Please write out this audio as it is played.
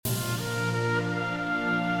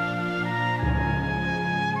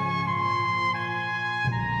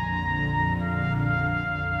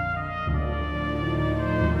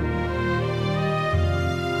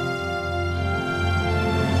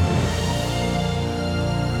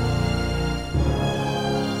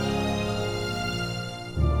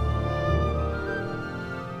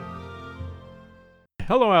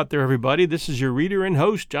Hello out there, everybody. This is your reader and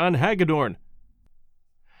host, John Hagedorn.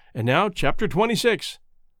 And now, Chapter 26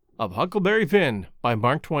 of Huckleberry Finn by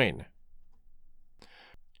Mark Twain.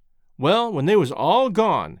 Well, when they was all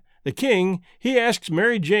gone, the king, he asks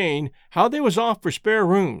Mary Jane how they was off for spare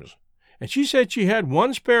rooms, and she said she had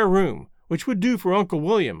one spare room, which would do for Uncle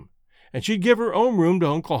William, and she'd give her own room to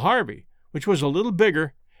Uncle Harvey, which was a little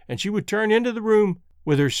bigger, and she would turn into the room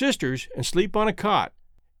with her sisters and sleep on a cot,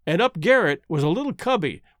 and up garret was a little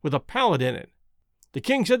cubby with a pallet in it. The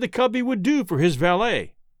king said the cubby would do for his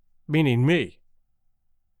valet, meaning me.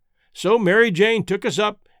 So Mary Jane took us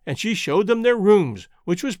up, and she showed them their rooms,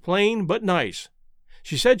 which was plain but nice.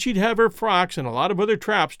 She said she'd have her frocks and a lot of other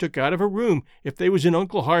traps took out of her room if they was in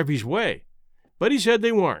Uncle Harvey's way, but he said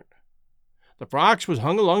they weren't. The frocks was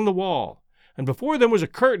hung along the wall, and before them was a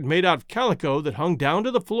curtain made out of calico that hung down to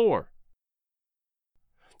the floor.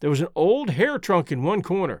 There was an old hair trunk in one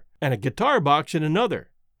corner, and a guitar box in another,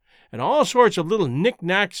 and all sorts of little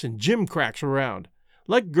knick-knacks and gimcracks around,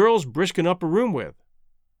 like girls brisking up a room with.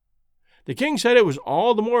 The king said it was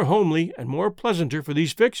all the more homely and more pleasanter for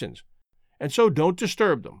these fixins, and so don't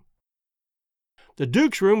disturb them. The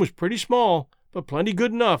duke's room was pretty small, but plenty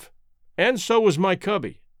good enough, and so was my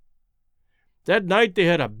cubby. That night they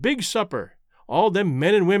had a big supper. All them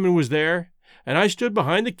men and women was there, and I stood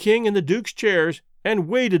behind the king and the duke's chairs and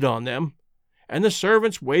waited on them, and the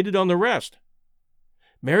servants waited on the rest.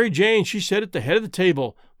 Mary Jane, she sat at the head of the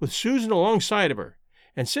table with Susan alongside of her,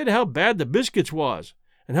 and said how bad the biscuits was,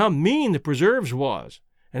 and how mean the preserves was,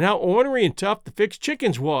 and how ornery and tough the fixed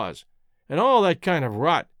chickens was, and all that kind of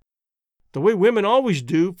rot, the way women always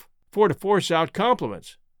do for to force out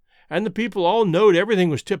compliments. And the people all knowed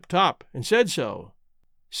everything was tip-top, and said so.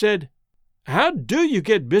 Said, "How do you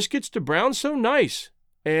get biscuits to brown so nice?"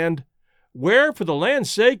 And, "Where, for the land's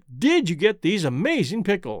sake, did you get these amazing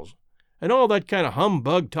pickles?" And all that kind of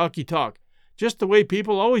humbug talky-talk, just the way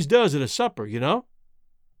people always does at a supper, you know.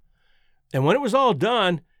 And when it was all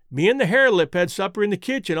done, me and the hare-lip had supper in the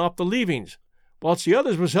kitchen off the leavings, whilst the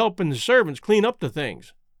others was helping the servants clean up the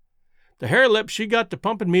things. The hare-lip, she got to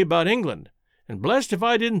pumping me about England, and blessed if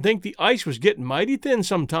I didn't think the ice was getting mighty thin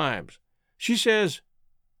sometimes. She says,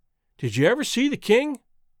 "Did you ever see the king?"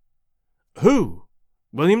 "Who?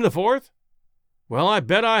 William IV? Well, I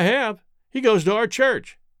bet I have. He goes to our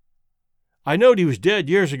church." I knowed he was dead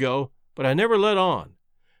years ago, but I never let on.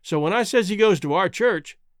 So when I says he goes to our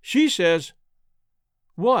church, she says,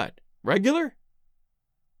 "What, regular?"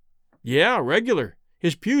 "Yeah, regular.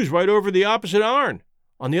 His pew's right over the opposite arn,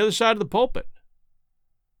 on the other side of the pulpit."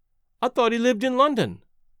 "I thought he lived in London."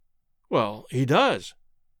 "Well, he does.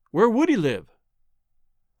 Where would he live?"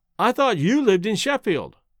 "I thought you lived in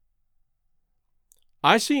Sheffield."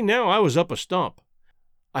 I see now I was up a stump.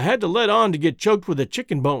 I had to let on to get choked with a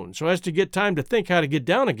chicken bone so as to get time to think how to get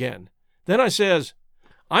down again. Then I says,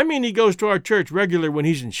 "I mean he goes to our church regular when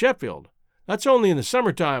he's in Sheffield. That's only in the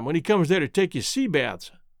summertime when he comes there to take his sea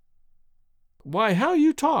baths." "Why, how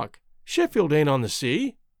you talk. Sheffield ain't on the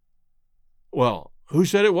sea." "Well, who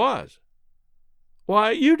said it was?"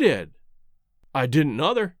 "Why, you did." "I didn't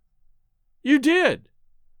nuther." "You did."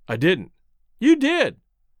 "I didn't." "You did."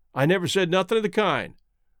 "I never said nothing of the kind."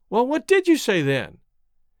 "Well, what did you say then?"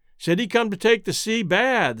 "Said he come to take the sea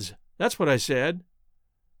baths. That's what I said."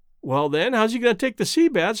 "Well, then, how's he going to take the sea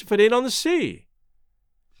baths if it ain't on the sea?"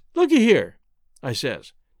 "Looky here," I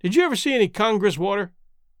says. "Did you ever see any Congress water?"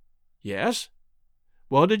 "Yes."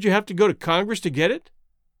 "Well, did you have to go to Congress to get it?"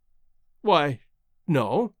 "Why,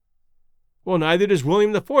 no." "Well, neither does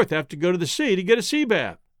William IV have to go to the sea to get a sea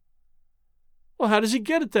bath." "Well, how does he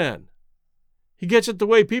get it then?" "He gets it the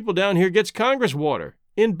way people down here gets Congress water,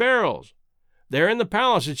 in barrels. There in the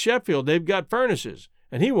palace at Sheffield they've got furnaces,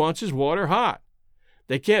 and he wants his water hot.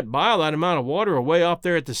 They can't bile that amount of water away off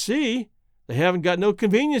there at the sea. They haven't got no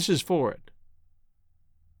conveniences for it."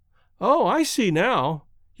 "Oh, I see now.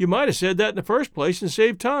 You might have said that in the first place and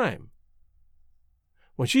saved time."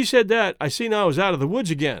 When she said that, I seen I was out of the woods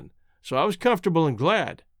again, so I was comfortable and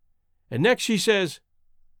glad. And next she says,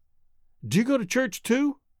 "Do you go to church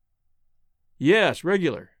too?" "Yes,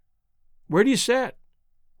 regular." "Where do you set?"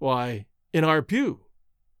 "Why, in our pew."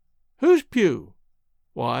 "Whose pew?"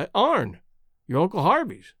 "Why, ourn. Your Uncle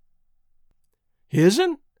Harvey's."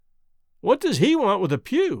 "His'n? What does he want with a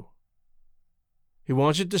pew?" "He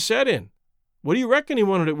wants it to set in. What do you reckon he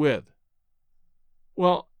wanted it with?"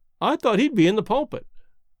 "Well, I thought he'd be in the pulpit."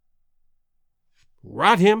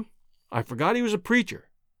 "Rot him! I forgot he was a preacher.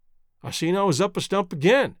 I seen I was up a stump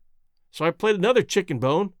again, so I played another chicken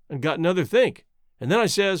bone and got another think, and then I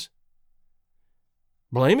says,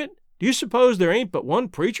 'Blame it, do you suppose there ain't but one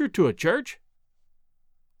preacher to a church?'"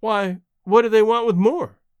 "Why, What do they want with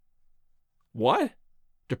more? What?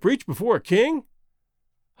 To preach before a king?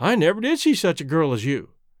 I never did see such a girl as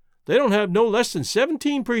you. They don't have no less than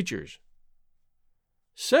 17 preachers.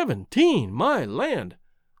 17? My land!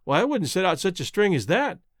 Why, I wouldn't set out such a string as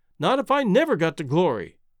that, not if I never got to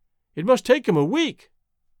glory. It must take 'em a week.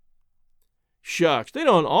 Shucks, they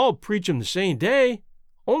don't all preach 'em the same day.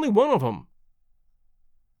 Only one of 'em.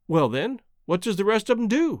 Well then, what does the rest of 'em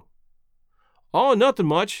do? Oh, nothing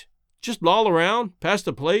much. Just loll around, pass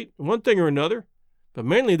the plate, one thing or another. But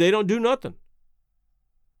mainly they don't do nothing.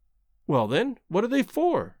 Well then, what are they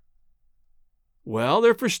for? Well,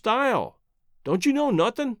 they're for style. Don't you know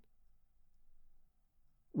nothing?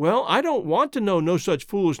 Well, I don't want to know no such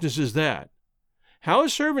foolishness as that. How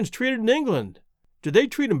is servants treated in England? Do they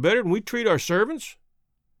treat 'em better than we treat our servants?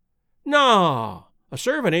 No, a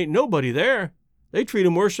servant ain't nobody there. They treat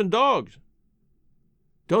 'em worse than dogs.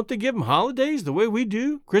 Don't they give 'em holidays the way we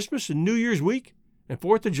do, Christmas and New Year's week and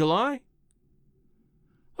 4th of July?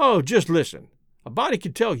 Oh, just listen. A body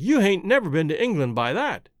could tell you hain't never been to England by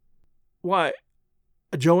that. Why,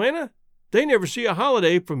 Joanna, they never see a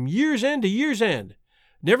holiday from year's end to year's end.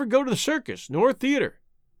 Never go to the circus, nor theater.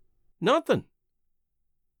 Nothing.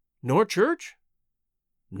 Nor church?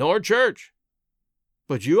 Nor church.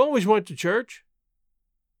 But you always went to church.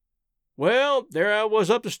 Well, there I was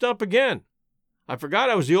up the stump again. I forgot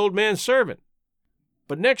I was the old man's servant.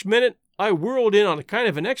 But next minute, I whirled in on a kind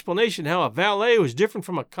of an explanation how a valet was different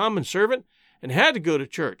from a common servant and had to go to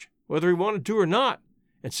church, whether he wanted to or not,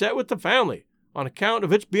 and sat with the family, on account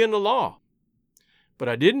of its being the law. But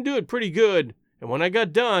I didn't do it pretty good, and when I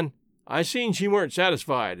got done, I seen she weren't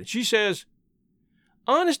satisfied, and she says,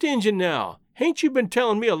 "Honest Injun now, hain't you been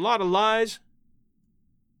telling me a lot of lies?"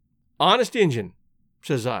 "Honest Injun,"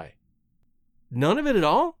 says I. "None of it at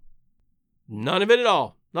all?" "None of it at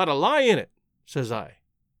all. Not a lie in it," says I.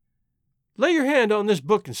 "Lay your hand on this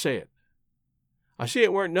book and say it." I see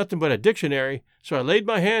it weren't nothing but a dictionary, so I laid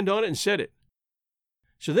my hand on it and said it.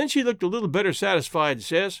 So then she looked a little better satisfied and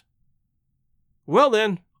says, "Well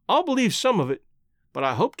then, I'll believe some of it, but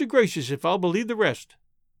I hope to gracious if I'll believe the rest."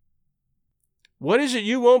 "What is it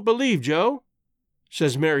you won't believe, Joe?"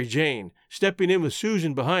 says Mary Jane, stepping in with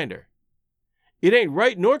Susan behind her. "It ain't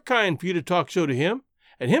right nor kind for you to talk so to him,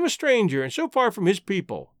 and him a stranger and so far from his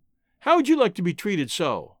people. How would you like to be treated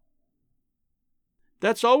so?"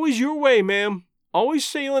 "That's always your way, ma'am. Always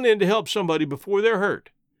sailing in to help somebody before they're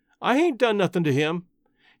hurt. I hain't done nothing to him.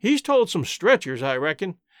 He's told some stretchers, I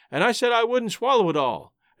reckon, and I said I wouldn't swallow it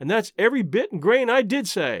all, and that's every bit and grain I did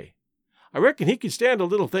say. I reckon he can stand a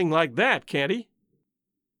little thing like that, can't he?"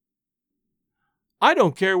 "I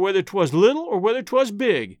don't care whether 'twas little or whether 'twas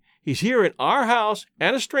big. He's here in our house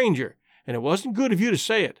and a stranger, and it wasn't good of you to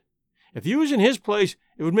say it. If you was in his place,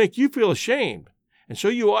 it would make you feel ashamed, and so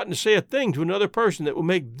you oughtn't to say a thing to another person that will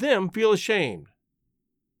make them feel ashamed."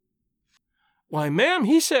 "Why, ma'am,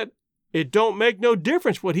 he said—" "It don't make no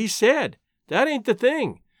difference what he said. That ain't the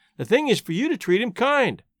thing. The thing is for you to treat him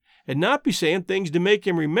kind, and not be saying things to make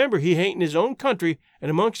him remember he hain't in his own country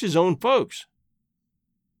and amongst his own folks."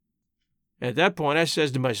 At that point I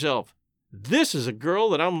says to myself, this is a girl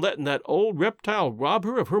that I'm letting that old reptile rob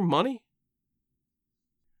her of her money?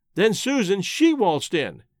 Then Susan, she waltzed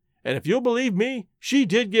in, and if you'll believe me, she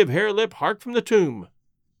did give Harelip hark from the tomb.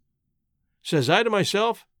 Says I to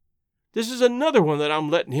myself, this is another one that I'm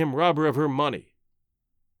letting him rob her of her money.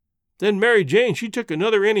 Then Mary Jane, she took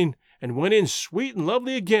another inning and went in sweet and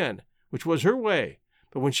lovely again, which was her way,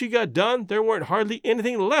 but when she got done, there weren't hardly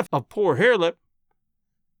anything left of poor Harelip.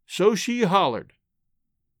 So she hollered.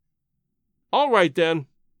 "All right, then,"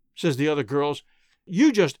 says the other girls,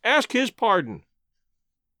 "you just ask his pardon."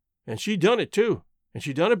 And she done it, too, and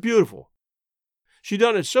she done it beautiful. She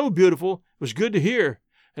done it so beautiful, it was good to hear,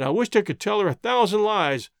 and I wished I could tell her 1,000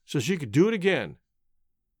 lies so she could do it again.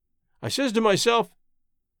 I says to myself,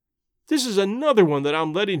 this is another one that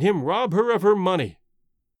I'm letting him rob her of her money.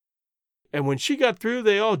 And when she got through,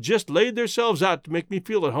 they all just laid themselves out to make me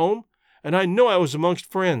feel at home, and I know I was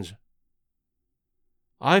amongst friends.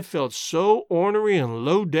 I felt so ornery and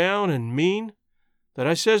low down and mean that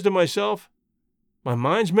I says to myself, my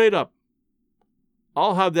mind's made up.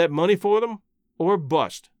 I'll have that money for them or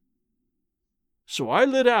bust. So I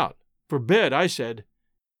lit out, for bed, I said,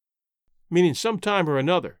 meaning some time or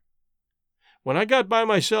another. When I got by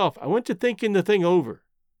myself, I went to thinking the thing over.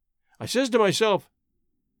 I says to myself,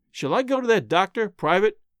 shall I go to that doctor,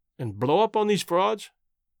 private, and blow up on these frauds?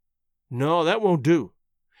 No, that won't do.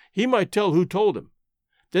 He might tell who told him.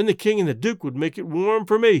 Then the king and the duke would make it warm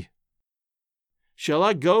for me. Shall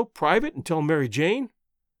I go private and tell Mary Jane?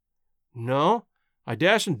 No, I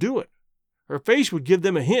dasn't do it. Her face would give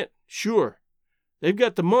them a hint. Sure, they've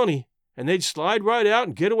got the money, and they'd slide right out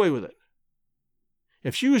and get away with it.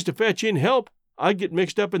 If she was to fetch in help, I'd get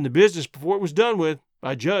mixed up in the business before it was done with,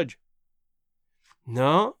 I judge.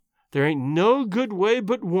 No, there ain't no good way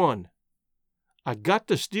but one. I got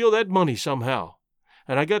to steal that money somehow,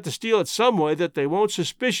 and I got to steal it some way that they won't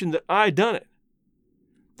suspicion that I done it.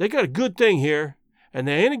 They got a good thing here, and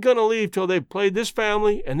they ain't going to leave till they've played this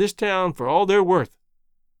family and this town for all they're worth.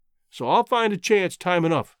 So I'll find a chance time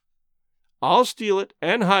enough. I'll steal it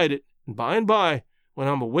and hide it, and by, when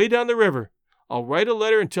I'm away down the river, I'll write a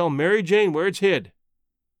letter and tell Mary Jane where it's hid.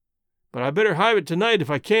 But I better hide it tonight if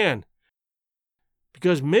I can,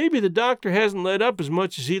 because maybe the doctor hasn't let up as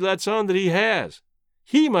much as he lets on that he has.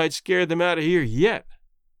 He might scare them out of here yet.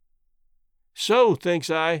 So, thinks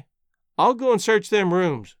I, I'll go and search them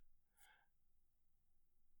rooms.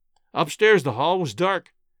 Upstairs the hall was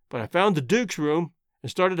dark, but I found the Duke's room and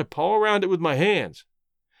started to paw around it with my hands.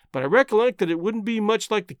 But I recollect that it wouldn't be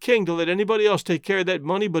much like the king to let anybody else take care of that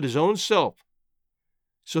money but his own self.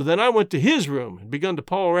 So then I went to his room and begun to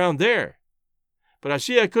paw around there. But I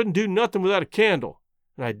see I couldn't do nothing without a candle,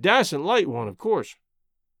 and I dasn't light one, of course.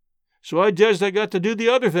 So I judged I got to do the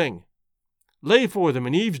other thing, lay for them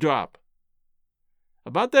and eavesdrop.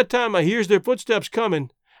 About that time I hears their footsteps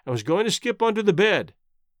coming and was going to skip under the bed.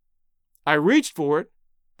 I reached for it,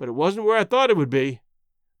 but it wasn't where I thought it would be.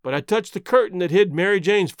 But I touched the curtain that hid Mary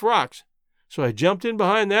Jane's frocks, so I jumped in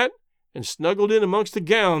behind that and snuggled in amongst the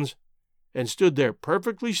gowns and stood there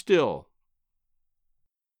perfectly still.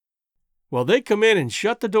 Well, they come in and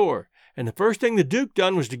shut the door, and the first thing the Duke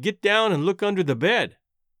done was to get down and look under the bed.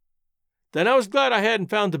 Then I was glad I hadn't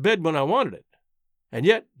found the bed when I wanted it. And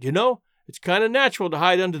yet, it's kind of natural to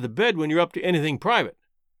hide under the bed when you're up to anything private.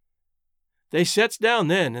 They sets down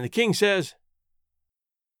then, and the king says,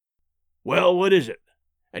 "Well, what is it?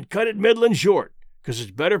 And cut it middlin' short, 'cause it's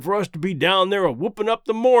better for us to be down there a-whoopin' up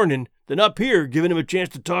the mornin' than up here giving him a chance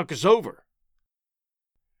to talk us over."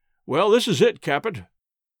 "Well, this is it, Capet.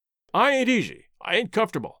 I ain't easy. I ain't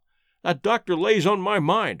comfortable. That doctor lays on my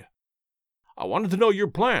mind. I wanted to know your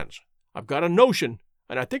plans. I've got a notion,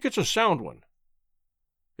 and I think it's a sound one."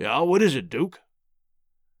 "Yeah, what is it, Duke?"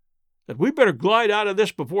 "That we better glide out of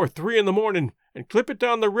this before 3 in the morning and clip it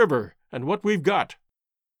down the river and what we've got.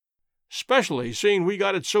 Specially seeing we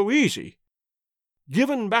got it so easy.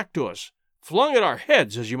 Given back to us, flung at our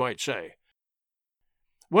heads, as you might say.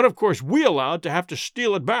 When, of course, we allowed to have to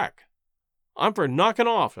steal it back. I'm for knocking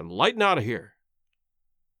off and lighting out of here."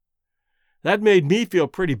 That made me feel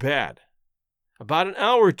pretty bad. About an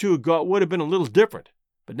hour or two ago it would have been a little different,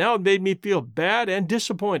 but now it made me feel bad and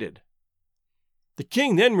disappointed. The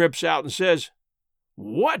king then rips out and says,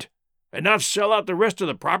 "What? And not sell out the rest of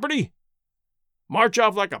the property? March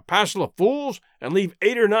off like a passel of fools and leave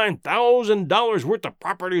 $8,000 or $9,000 worth of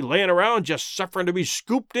property laying around just suffering to be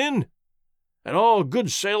scooped in? And all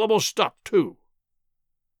good saleable stuff, too."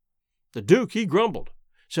 The Duke, he grumbled,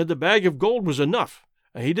 said the bag of gold was enough,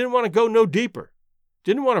 and he didn't want to go no deeper.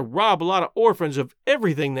 Didn't want to rob a lot of orphans of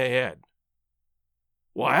everything they had.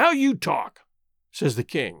 "Why, how you talk?" says the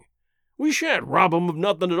king. "We shan't rob 'em of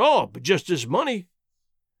nothing at all but just this money.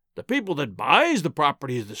 The people that buys the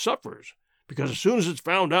property is the sufferers, because as soon as it's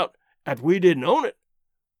found out that we didn't own it,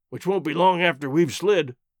 which won't be long after we've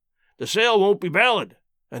slid, the sale won't be valid,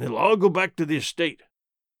 and it'll all go back to the estate.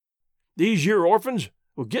 These year orphans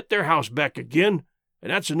will get their house back again,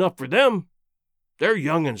 and that's enough for them. They're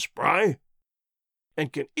young and spry,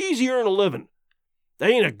 and can easy earn a living.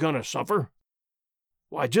 They ain't a-gonna suffer.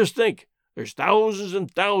 Why, just think, there's thousands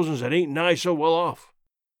and thousands that ain't nigh so well off.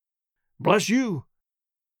 Bless you,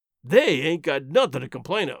 they ain't got nothing to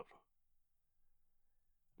complain of."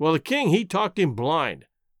 Well, the king, he talked him blind.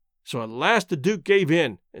 So at last the Duke gave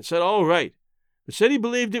in and said all right, but said he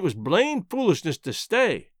believed it was blamed foolishness to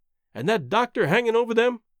stay, and that doctor hanging over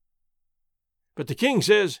them. But the king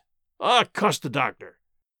says, "Cuss the doctor.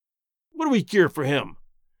 What do we care for him?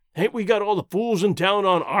 Ain't we got all the fools in town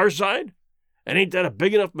on our side? And ain't that a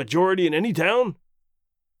big enough majority in any town?"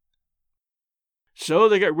 So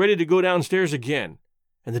they got ready to go downstairs again,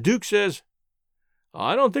 and the Duke says,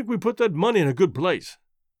 "I don't think we put that money in a good place."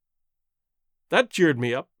 That cheered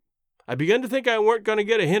me up. I began to think I weren't going to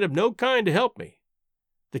get a hint of no kind to help me.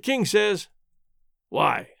 The king says,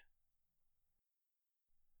 "Why?"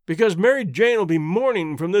 "Because Mary Jane will be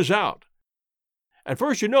mourning from this out. And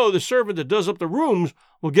first the servant that does up the rooms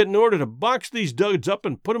will get an order to box these duds up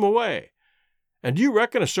and put 'em away. And do you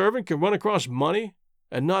reckon a servant can run across money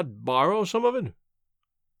and not borrow some of it?"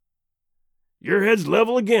 "Your head's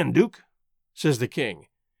level again, Duke," says the king,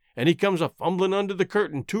 and he comes a-fumbling under the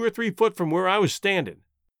curtain 2 or 3 foot from where I was standing.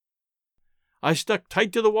 I stuck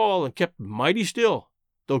tight to the wall and kept mighty still,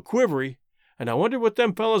 though quivery, and I wondered what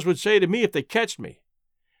them fellows would say to me if they catched me,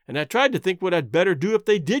 and I tried to think what I'd better do if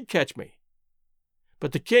they did catch me.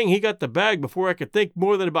 But the king, he got the bag before I could think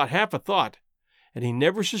more than about half a thought, and he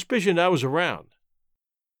never suspicioned I was around.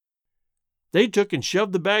 They took and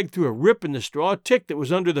shoved the bag through a rip in the straw tick that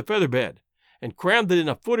was under the feather bed, and crammed it in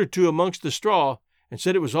a foot or two amongst the straw, and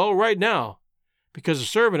said it was all right now, because a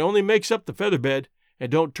servant only makes up the feather bed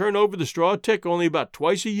and don't turn over the straw tick only about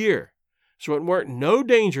twice a year, so it weren't no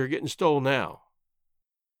danger of getting stole now.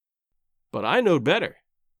 But I knowed better.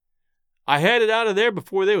 I had it out of there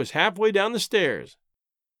before they was halfway down the stairs.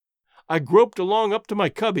 I groped along up to my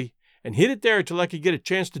cubby and hid it there till I could get a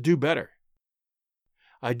chance to do better.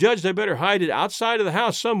 I judged I better hide it outside of the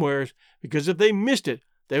house somewheres, because if they missed it,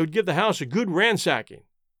 they would give the house a good ransacking.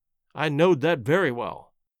 I knowed that very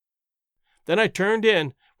well. Then I turned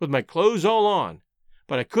in, with my clothes all on,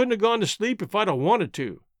 but I couldn't have gone to sleep if I'd have wanted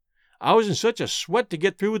to. I was in such a sweat to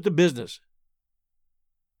get through with the business.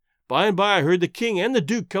 By and by I heard the king and the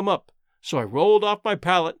duke come up, so I rolled off my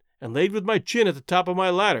pallet and laid with my chin at the top of my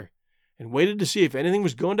ladder, and waited to see if anything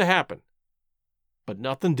was going to happen. But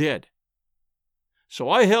nothing did. So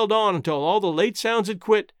I held on until all the late sounds had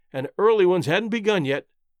quit and the early ones hadn't begun yet,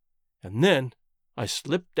 and then I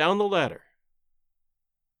slipped down the ladder.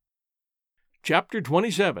 Chapter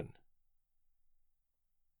 27.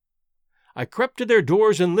 I crept to their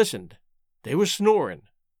doors and listened. They was snoring.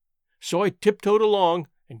 So I tiptoed along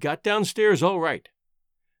and got downstairs all right.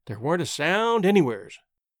 There weren't a sound anywheres.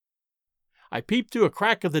 I peeped through a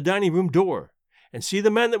crack of the dining room door and see the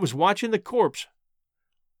men that was watching the corpse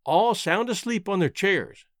all sound asleep on their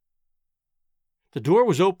chairs. The door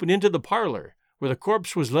was open into the parlor where the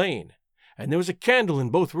corpse was laying, and there was a candle in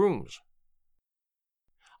both rooms.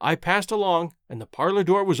 I passed along, and the parlor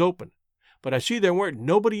door was open, but I see there weren't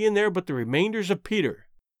nobody in there but the remainders of Peter.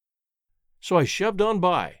 So I shoved on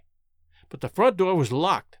by, but the front door was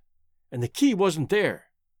locked, and the key wasn't there.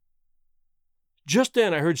 Just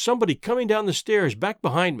then I heard somebody coming down the stairs back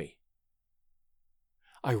behind me.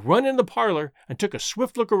 I run in the parlor and took a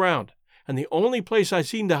swift look around, and the only place I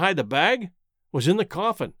seen to hide the bag was in the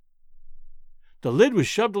coffin. The lid was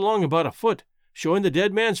shoved along about a foot, showing the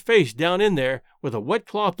dead man's face down in there with a wet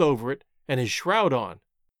cloth over it and his shroud on.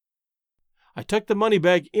 I tucked the money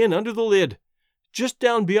bag in under the lid, just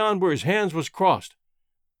down beyond where his hands was crossed,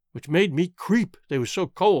 which made me creep, they was so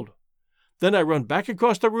cold. Then I run back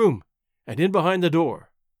across the room and in behind the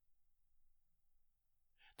door.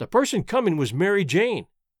 The person coming was Mary Jane.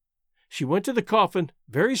 She went to the coffin,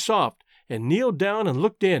 very soft, and kneeled down and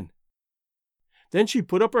looked in. Then she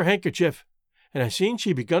put up her handkerchief, and I seen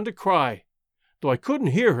she begun to cry, though I couldn't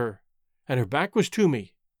hear her, and her back was to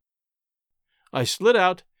me. I slid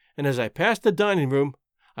out, and as I passed the dining room,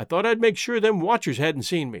 I thought I'd make sure them watchers hadn't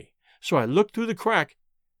seen me, so I looked through the crack,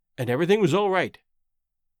 and everything was all right.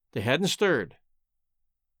 They hadn't stirred.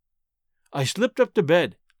 I slipped up to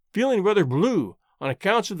bed, feeling rather blue on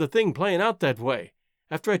accounts of the thing playing out that way,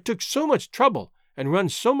 after I took so much trouble and run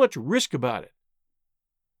so much risk about it.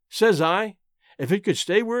 Says I, if it could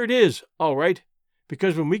stay where it is, all right,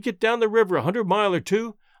 because when we get down the river 100 miles or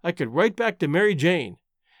two, I could write back to Mary Jane,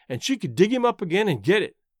 and she could dig him up again and get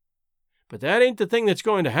it. But that ain't the thing that's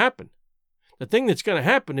going to happen. The thing that's going to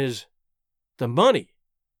happen is the money.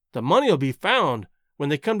 The money'll be found when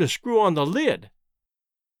they come to screw on the lid.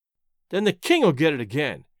 Then the king'll get it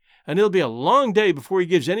again, and it'll be a long day before he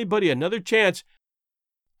gives anybody another chance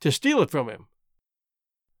to steal it from him.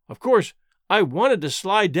 Of course, I wanted to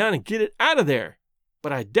slide down and get it out of there,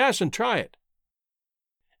 but I dasn't try it.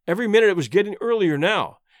 Every minute it was getting earlier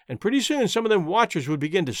now, and pretty soon some of them watchers would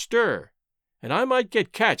begin to stir, and I might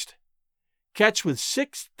get catched with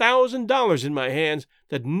 $6,000 in my hands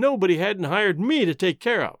that nobody hadn't hired me to take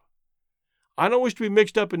care of. I don't wish to be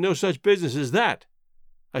mixed up in no such business as that,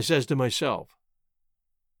 I says to myself.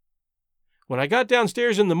 When I got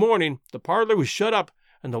downstairs in the morning, the parlor was shut up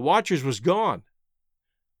and the watchers was gone.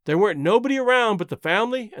 There weren't nobody around but the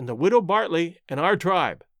family and the widow Bartley and our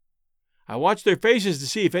tribe. I watched their faces to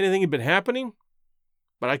see if anything had been happening,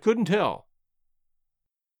 but I couldn't tell.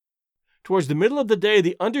 Towards the middle of the day,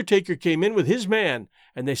 the undertaker came in with his man,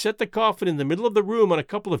 and they set the coffin in the middle of the room on a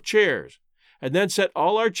couple of chairs, and then set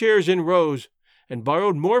all our chairs in rows, and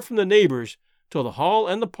borrowed more from the neighbors, till the hall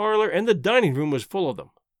and the parlor and the dining room was full of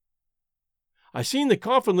them. I seen the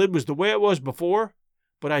coffin lid was the way it was before,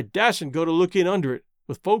 but I dasn't go to look in under it,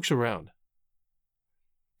 with folks around.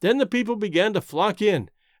 Then the people began to flock in,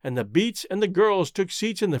 and the beats and the girls took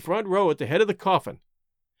seats in the front row at the head of the coffin,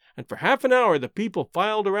 and for half an hour the people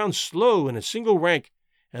filed around slow in a single rank,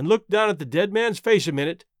 and looked down at the dead man's face a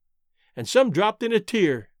minute, and some dropped in a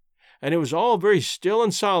tear, and it was all very still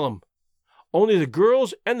and solemn, only the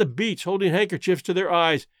girls and the beats holding handkerchiefs to their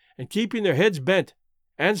eyes and keeping their heads bent,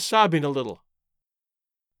 and sobbing a little.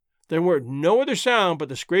 There weren't no other sound but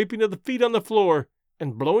the scraping of the feet on the floor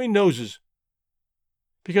and blowing noses,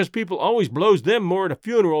 because people always blows them more at a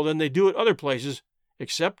funeral than they do at other places,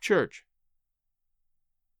 except church.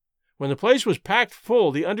 When the place was packed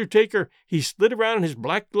full, the undertaker, he slid around in his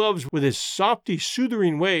black gloves with his softy,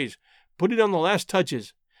 soothing ways, putting on the last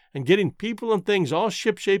touches, and getting people and things all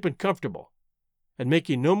shipshape and comfortable, and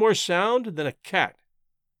making no more sound than a cat.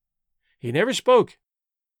 He never spoke.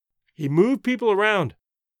 He moved people around.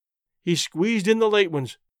 He squeezed in the late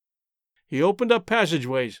ones. He opened up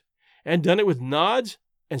passageways, and done it with nods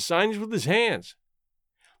and signs with his hands.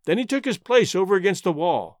 Then he took his place over against the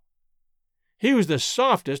wall. He was the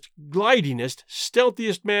softest, glidingest,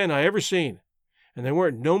 stealthiest man I ever seen, and there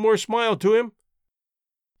weren't no more smile to him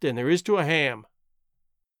than there is to a ham.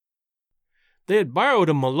 They had borrowed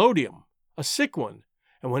a melodeon, a sick one,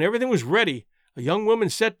 and when everything was ready, a young woman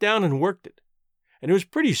sat down and worked it. And it was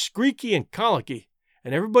pretty squeaky and colicky,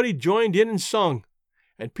 and everybody joined in and sung,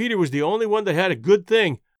 and Peter was the only one that had a good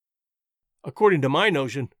thing, according to my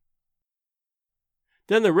notion.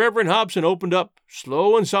 Then the Reverend Hobson opened up,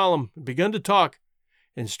 slow and solemn, and begun to talk,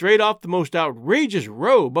 and straight off the most outrageous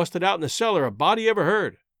row busted out in the cellar a body ever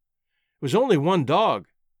heard. It was only one dog,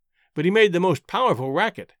 but he made the most powerful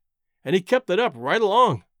racket, and he kept it up right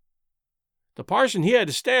along. The parson, he had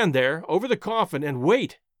to stand there over the coffin and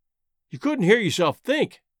wait. You couldn't hear yourself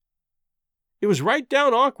think. It was right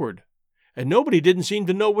down awkward, and nobody didn't seem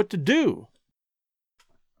to know what to do.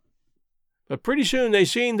 But pretty soon they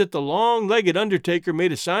seen that the long-legged undertaker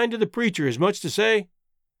made a sign to the preacher as much to say,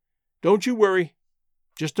 "Don't you worry,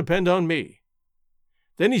 just depend on me."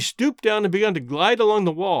 Then he stooped down and begun to glide along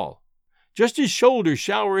the wall, just his shoulders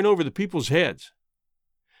showering over the people's heads.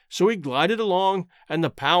 So he glided along, and the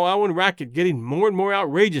powwow and racket getting more and more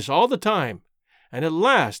outrageous all the time, and at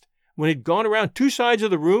last, when he'd gone around 2 sides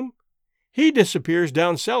of the room, he disappears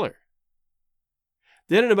down cellar.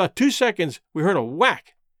 Then in about 2 seconds we heard a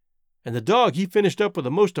whack, and the dog he finished up with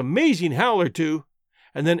a most amazing howl or two,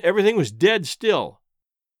 and then everything was dead still,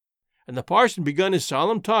 and the parson begun his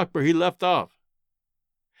solemn talk where he left off.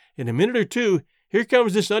 In a minute or two, here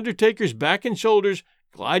comes this undertaker's back and shoulders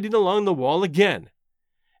gliding along the wall again,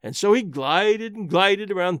 and so he glided and glided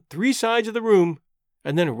around 3 sides of the room,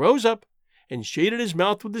 and then rose up and shaded his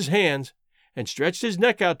mouth with his hands, and stretched his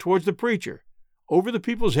neck out towards the preacher, over the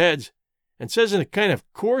people's heads, and says in a kind of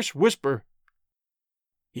coarse whisper,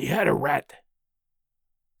 "He had a rat."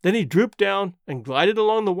 Then he drooped down and glided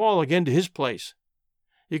along the wall again to his place.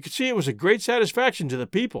 You could see it was a great satisfaction to the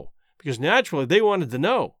people, because naturally they wanted to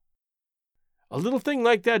know. A little thing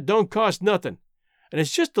like that don't cost nothing, and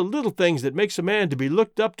it's just the little things that makes a man to be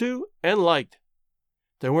looked up to and liked.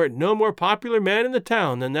 There weren't no more popular man in the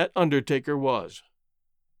town than that undertaker was.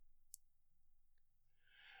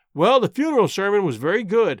 Well, the funeral sermon was very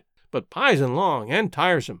good, but p'ison long and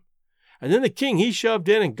tiresome. And then the king he shoved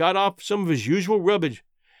in and got off some of his usual rubbish,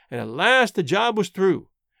 and at last the job was through,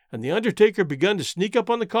 and the undertaker begun to sneak up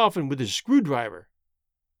on the coffin with his screwdriver.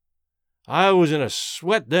 I was in a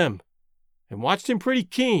sweat then, and watched him pretty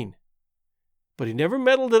keen. But he never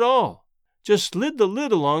meddled at all, just slid the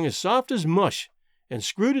lid along as soft as mush, and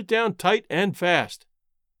screwed it down tight and fast.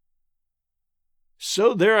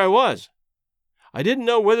 So there I was. I didn't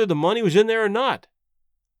know whether the money was in there or not.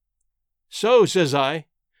 "So," says I,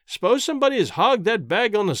 "suppose somebody has hogged that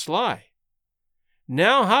bag on the sly.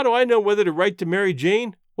 Now how do I know whether to write to Mary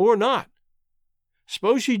Jane or not?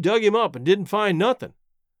 Suppose she dug him up and didn't find nothing.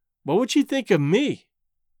 What would she think of me?"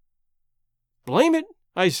 "Blame it,"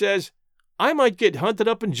 I says, "I might get hunted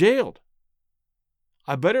up and jailed.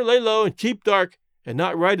 I better lay low and keep dark and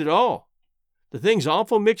not write at all. The thing's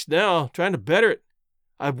awful mixed now, trying to better it.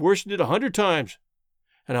 I've worsened it 100 times,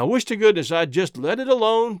 and I wish to goodness I'd just let it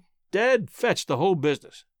alone. Dad fetched the whole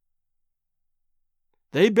business."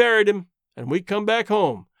 They buried him, and we come back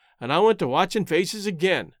home, and I went to watching faces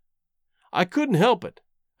again. I couldn't help it.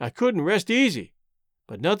 I couldn't rest easy,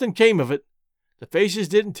 but nothing came of it. The faces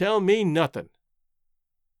didn't tell me nothing.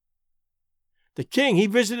 The king, he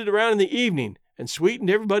visited around in the evening and sweetened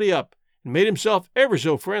everybody up and made himself ever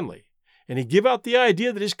so friendly, and he give out the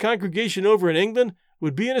idea that his congregation over in England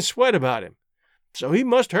would be in a sweat about him, so he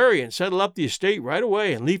must hurry and settle up the estate right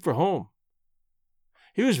away and leave for home.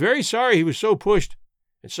 He was very sorry he was so pushed,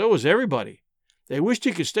 and so was everybody. They wished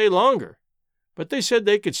he could stay longer, but they said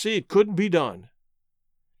they could see it couldn't be done.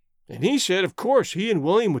 And he said, of course, he and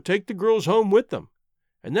William would take the girls home with them,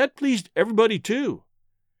 and that pleased everybody too.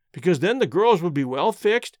 because then the girls would be well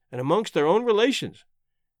fixed and amongst their own relations.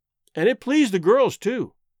 And it pleased the girls,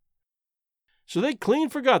 too. So they clean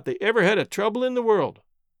forgot they ever had a trouble in the world,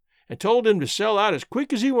 and told him to sell out as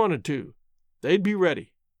quick as he wanted to. They'd be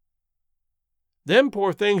ready. Them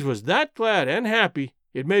poor things was that glad and happy,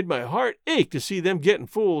 it made my heart ache to see them getting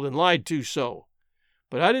fooled and lied to so.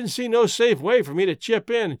 But I didn't see no safe way for me to chip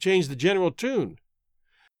in and change the general tune.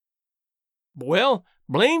 Well,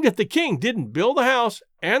 blamed if the king didn't build the house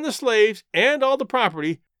and the slaves and all the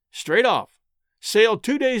property straight off, sailed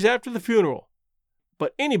 2 days after the funeral.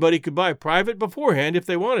 But anybody could buy private beforehand if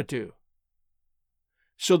they wanted to.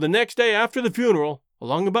 So the next day after the funeral,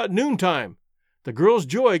 along about noontime, the girls'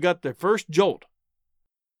 joy got their first jolt.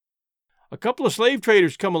 A couple of slave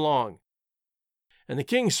traders come along, and the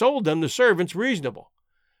king sold them the servants reasonable,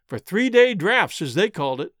 for 3-day drafts as they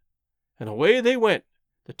called it, and away they went,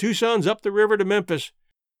 the 2 sons up the river to Memphis,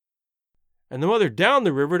 and the mother down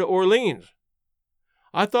the river to Orleans.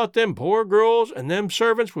 I thought them poor girls and them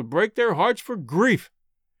servants would break their hearts for grief.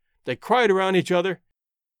 They cried around each other,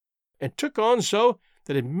 and took on so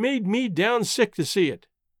that it made me down sick to see it.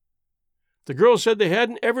 The girls said they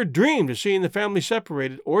hadn't ever dreamed of seeing the family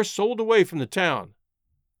separated or sold away from the town.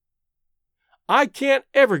 I can't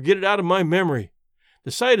ever get it out of my memory,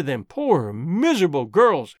 the sight of them poor, miserable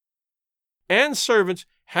girls and servants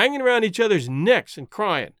hanging around each other's necks and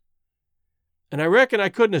crying. And I reckon I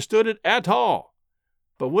couldn't have stood it at all,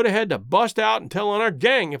 but would have had to bust out and tell on our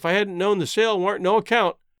gang if I hadn't known the sale warn't no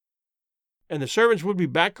account, and the servants would be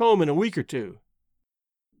back home in a week or 2.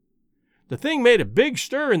 The thing made a big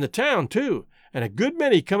stir in the town, too, and a good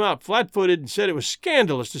many come out flat-footed and said it was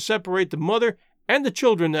scandalous to separate the mother and the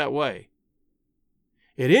children that way.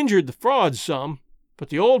 It injured the frauds some, but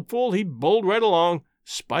the old fool he bowled right along,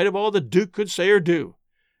 spite of all the Duke could say or do,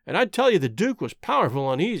 and I tell you the Duke was powerful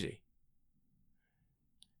uneasy.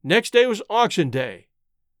 Next day was auction day.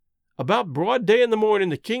 About broad day in the morning,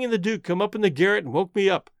 the king and the Duke come up in the garret and woke me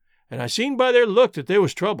up, and I seen by their look that there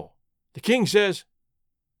was trouble. The king says,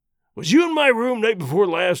 "Was you in my room night before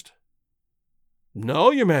last?" "No,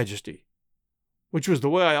 your majesty," which was the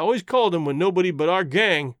way I always called him when nobody but our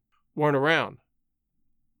gang weren't around.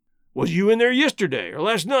 "Was you in there yesterday or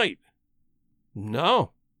last night?"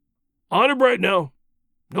 "No." "Honor bright now.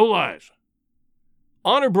 No lies."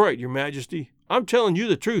 "Honor bright, your majesty. I'm telling you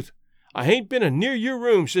the truth. I hain't been a near your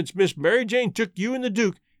room since Miss Mary Jane took you and the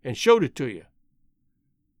Duke and showed it to you."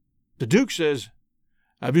 The Duke says,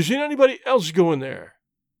 "Have you seen anybody else go in there?"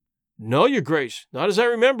 "No, your grace, not as I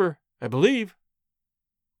remember, I believe."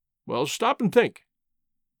 "Well, stop and think."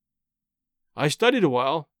 I studied a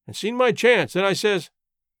while and seen my chance, then I says,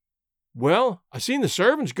 "Well, I seen the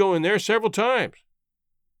servants go in there several times."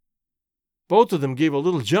 Both of them gave a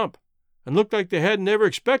little jump and looked like they hadn't ever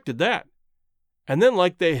expected that, and then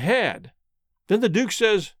like they had. Then the Duke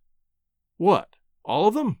says, "What, all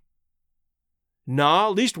of them?" "Nah,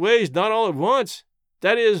 leastways not all at once.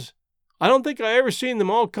 That is, I don't think I ever seen them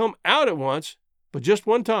all come out at once, but just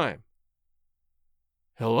one time."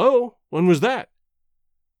 "Hello, when was that?"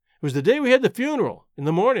 "It was the day we had the funeral, in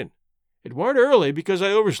the morning. It warn't early because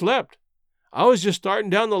I overslept. I was just starting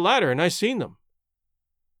down the ladder and I seen them."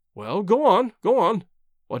 "Well, go on, go on.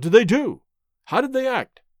 What did they do? How did they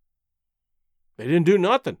act?" "They didn't do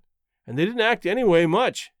nothing, and they didn't act anyway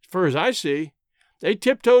much, as fur as I see. They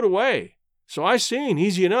tiptoed away, so I seen,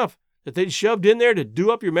 easy enough, that they'd shoved in there to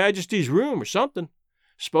do up your majesty's room or something,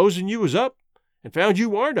 supposing you was up, and found you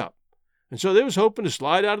warn't up, and so they was hoping to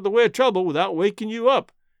slide out of the way of trouble without waking you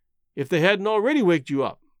up, if they hadn't already waked you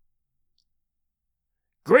up."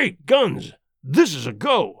 "Great guns! This is a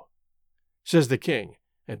go!" says the king,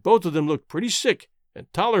 and both of them looked pretty sick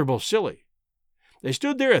and tolerable silly. They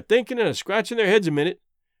stood there a-thinking and a-scratching their heads a minute,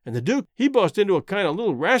 and the Duke, he bust into a kind of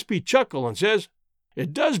little raspy chuckle and says,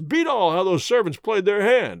 "It does beat all how those servants played their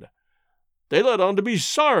hand. They let on to be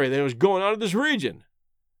sorry they was going out of this region,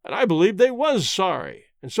 and I believe they was sorry,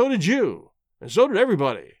 and so did you, and so did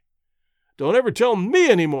everybody. Don't ever tell me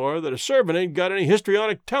any more that a servant ain't got any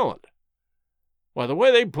histrionic talent. Why, the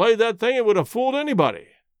way they played that thing, it would have fooled anybody.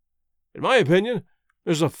 In my opinion,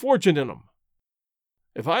 there's a fortune in 'em.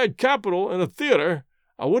 If I had capital and a theater,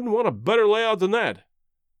 I wouldn't want a better layout than that.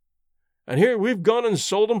 And here we've gone and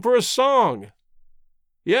sold 'em for a song.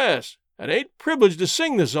 Yes, and ain't privileged to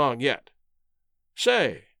sing the song yet.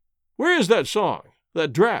 Say, where is that song,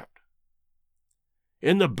 that draft?"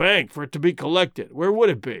 "In the bank for it to be collected. Where would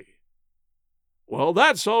it be?" "Well,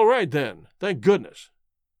 that's all right then, thank goodness."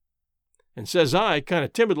 And says I, kind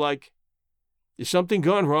of timid like, "Is something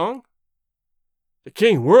gone wrong?" The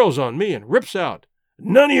king whirls on me and rips out,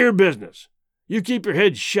 "None of your business. You keep your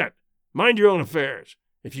head shut. Mind your own affairs.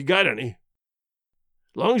 if you got any.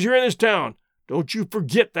 Long as you're in this town, don't you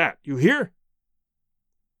forget that, you hear?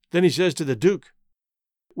 Then he says to the Duke,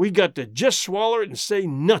 we got to just swaller it and say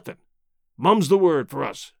nothing. Mum's the word for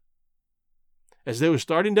us. As they were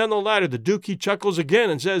starting down the ladder, the Duke, he chuckles again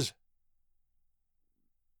and says,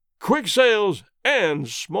 quick sales and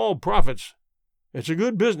small profits. It's a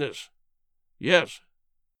good business. Yes.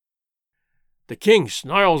 The king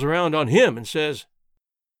snarls around on him and says,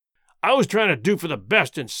 I was trying to do for the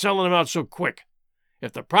best in selling them out so quick.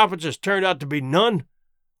 If the profits has turned out to be none,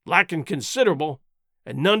 lacking considerable,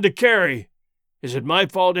 and none to carry, is it my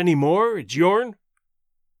fault any more? It's yourn?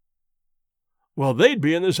 Well, they'd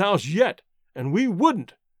be in this house yet, and we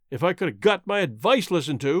wouldn't, if I could have got my advice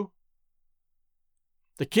listened to.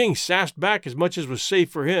 The king sassed back as much as was safe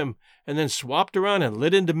for him, and then swapped around and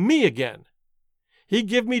lit into me again. He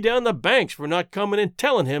give me down the banks for not coming and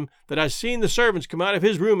telling him that I seen the servants come out of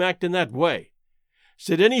his room acting that way.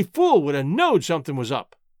 Said any fool would have knowed something was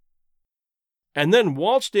up. And then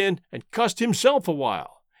waltzed in and cussed himself a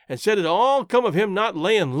while, and said it all come of him not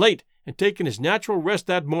laying late and taking his natural rest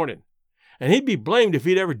that morning, and he'd be blamed if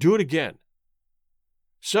he'd ever do it again.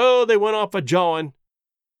 So they went off a-jawing,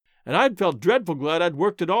 and I'd felt dreadful glad I'd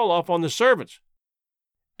worked it all off on the servants,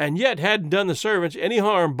 and yet hadn't done the servants any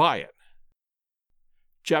harm by it.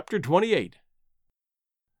 Chapter 28.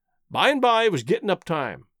 By and by it was getting up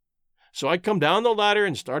time, so I come down the ladder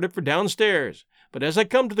and started for downstairs, but as I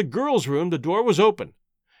come to the girls' room the door was open,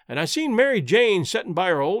 and I seen Mary Jane setting by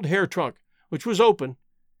her old hair trunk, which was open,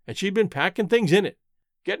 and she'd been packing things in it,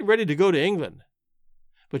 getting ready to go to England.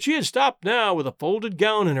 But she had stopped now with a folded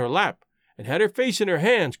gown in her lap, and had her face in her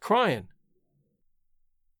hands, crying.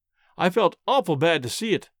 I felt awful bad to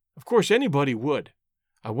see it. Of course anybody would.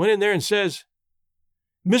 I went in there and says,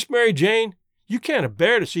 Miss Mary Jane, you can't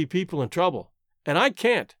bear to see people in trouble, and I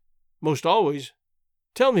can't, most always.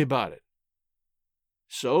 Tell me about it.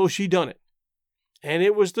 So she done it. And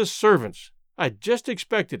it was the servants. I just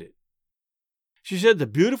expected it. She said the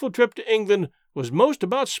beautiful trip to England was most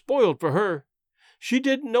about spoiled for her. She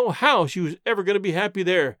didn't know how she was ever going to be happy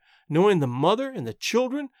there, knowing the mother and the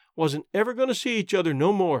children wasn't ever going to see each other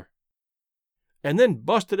no more. And then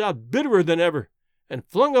busted out bitterer than ever, and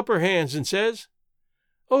flung up her hands and says,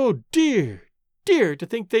 Oh, dear, dear, to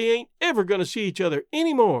think they ain't ever going to see each other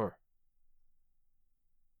any more.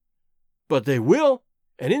 But they will,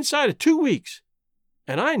 and inside of 2 weeks,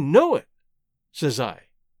 and I know it, says I.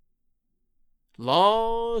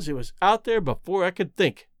 Laws, it was out there before I could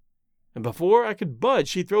think, and before I could budge,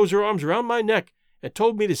 she throws her arms around my neck and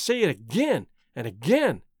told me to say it again and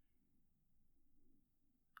again.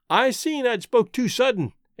 I seen I'd spoke too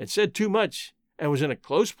sudden and said too much and was in a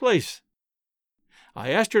close place.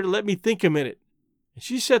 I asked her to let me think a minute, and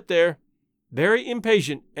she sat there, very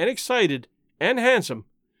impatient and excited and handsome,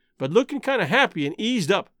 but looking kind of happy and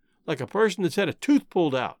eased up, like a person that's had a tooth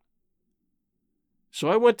pulled out. So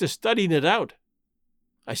I went to studying it out.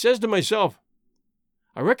 I says to myself,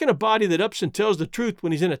 I reckon a body that ups and tells the truth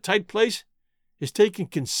when he's in a tight place is taking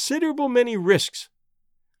considerable many risks.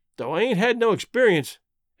 Though I ain't had no experience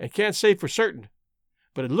and can't say for certain,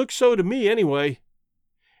 but it looks so to me anyway.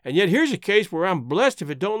 And yet here's a case where I'm blessed if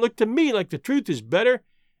it don't look to me like the truth is better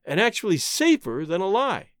and actually safer than a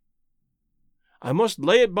lie. I must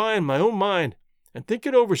lay it by in my own mind and think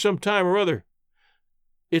it over some time or other.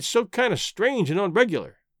 It's so kind of strange and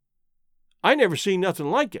unregular. I never seen nothing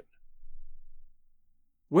like it.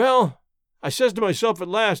 Well, I says to myself at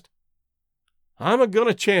last, I'm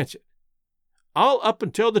a-gonna chance it. I'll up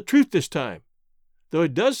and tell the truth this time, though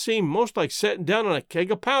it does seem most like setting down on a keg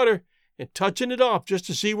of powder and touching it off just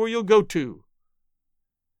to see where you'll go to.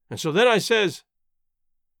 And so then I says,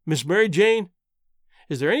 Miss Mary Jane,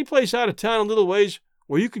 is there any place out of town a little ways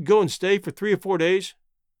where you could go and stay for 3 or 4 days?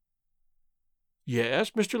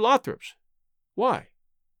 Yes, Mr. Lothrop's. Why?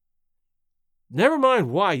 Never mind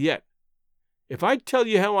why yet. If I tell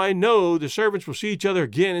you how I know the servants will see each other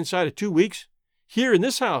again inside of 2 weeks, here in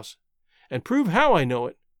this house, and prove how I know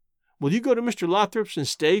it, will you go to Mr. Lothrop's and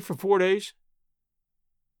stay for 4 days?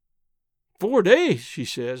 4 days, she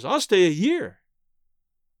says. I'll stay a year.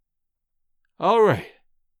 All right,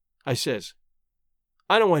 I says.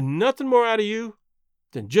 I don't want nothing more out of you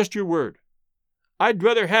than just your word. I'd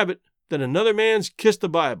rather have it than another man's kiss the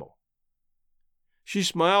Bible. She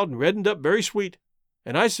smiled and reddened up very sweet,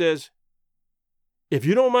 and I says, if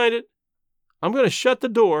you don't mind it, I'm going to shut the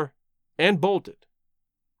door and bolt it.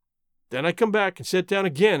 Then I come back and sit down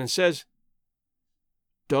again and says,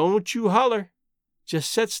 don't you holler.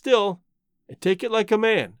 Just set still and take it like a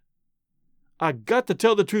man. I got to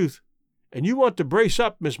tell the truth, and you want to brace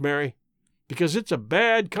up, Miss Mary, because it's a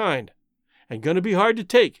bad kind, and going to be hard to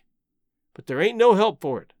take, but there ain't no help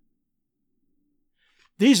for it.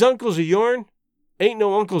 These uncles of yourn ain't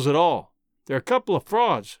no uncles at all. They're a couple of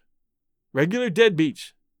frauds, regular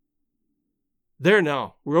deadbeats. There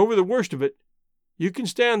now, we're over the worst of it. You can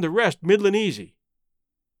stand the rest middlin' easy.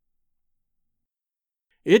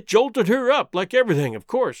 It jolted her up like everything, of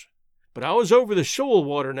course, but I was over the shoal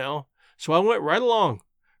water now, so I went right along,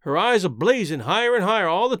 her eyes a-blazing higher and higher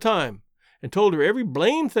all the time, and told her every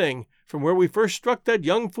blame thing from where we first struck that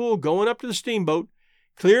young fool going up to the steamboat,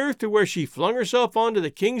 clear to where she flung herself onto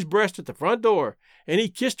the king's breast at the front door, and he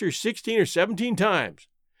kissed her 16 or 17 times,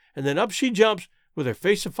 and then up she jumps with her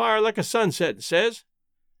face afire like a sunset and says,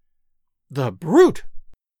 "The brute!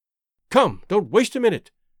 Come, don't waste a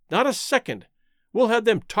minute, not a second. We'll have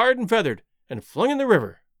them tarred and feathered and flung in the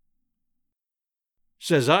river."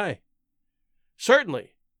 Says I,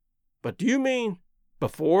 "Certainly, but do you mean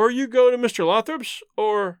before you go to Mr. Lothrop's,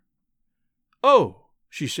 or—" "Oh,"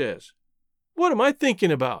 she says, "what am I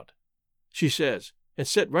thinking about?" she says, and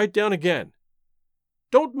sat right down again.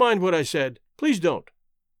 "Don't mind what I said, please don't.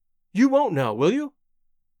 You won't now, will you?"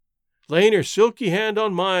 Laying her silky hand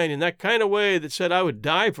on mine in that kind of way that said I would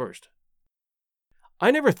die first. "I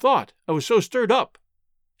never thought I was so stirred up,"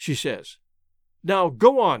 she says. "Now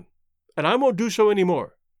go on, and I won't do so any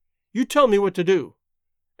more. You tell me what to do,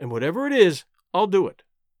 and whatever it is, I'll do it."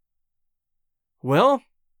 "Well,"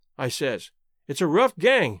 I says, "it's a rough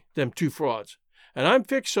gang, them two frauds, and I'm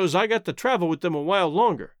fixed so's I got to travel with them a while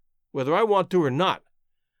longer, whether I want to or not.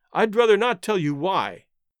 I'd rather not tell you why.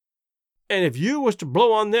 And if you was to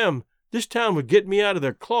blow on them, this town would get me out of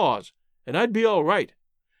their claws, and I'd be all right.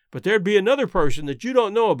 But there'd be another person that you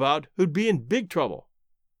don't know about who'd be in big trouble.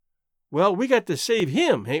 Well, we got to save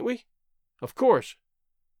him, ain't we? Of course.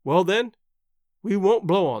 Well then, we won't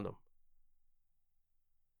blow on them."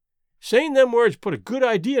 Saying them words put a good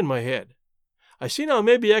idea in my head. I seen how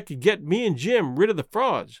maybe I could get me and Jim rid of the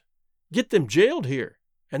frauds, get them jailed here,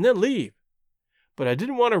 and then leave. But I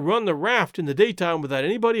didn't want to run the raft in the daytime without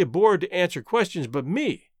anybody aboard to answer questions but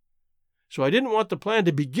me. So I didn't want the plan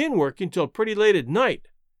to begin working till pretty late at night.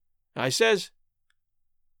 I says,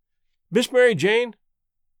 "Miss Mary Jane,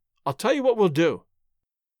 I'll tell you what we'll do.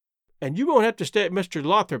 And you won't have to stay at Mr.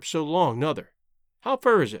 Lothrop's so long, nother. How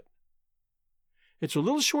far is it?" "It's a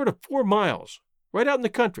little short of 4 miles, right out in the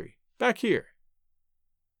country, back here."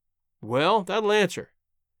 "Well, that'll answer.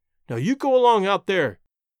 Now you go along out there,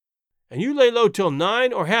 and you lay low till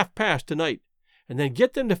 9 or half past tonight, and then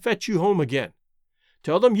get them to fetch you home again.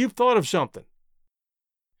 Tell them you've thought of something.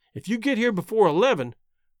 If you get here before 11,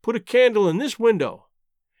 put a candle in this window,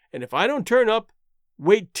 and if I don't turn up,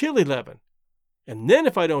 wait till 11, and then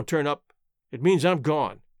if I don't turn up, it means I'm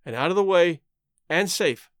gone, and out of the way, and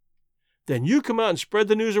safe. Then you come out and spread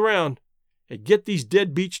the news around, and get these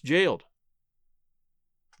deadbeats jailed."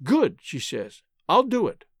 "Good," she says. "I'll do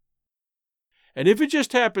it. And if it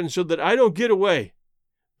just happens so that I don't get away,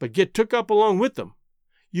 but get took up along with them,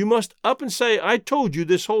 you must up and say I told you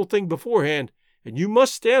this whole thing beforehand, and you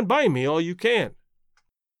must stand by me all you can."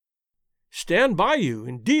 "Stand by you?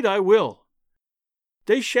 Indeed I will.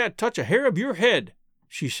 They shan't touch a hair of your head,"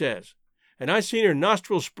 she says, and I seen her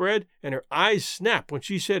nostrils spread and her eyes snap when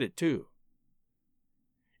she said it too.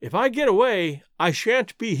 "If I get away, I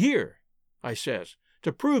shan't be here," I says,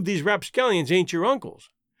 "to prove these rapscallions ain't your uncles,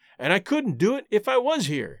 and I couldn't do it if I was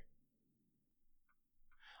here.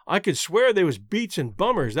 I could swear they was beats and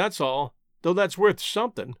bummers, that's all, though that's worth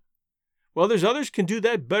something. Well, there's others can do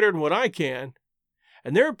that better than what I can,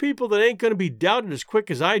 and there are people that ain't going to be doubted as quick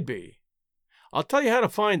as I'd be. I'll tell you how to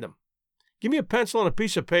find them. Give me a pencil and a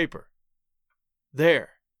piece of paper.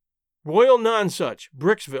 There. Royal Nonsuch,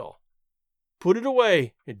 Bricksville. Put it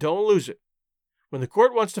away and don't lose it. When the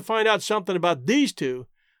court wants to find out something about these two,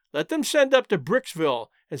 let them send up to Bricksville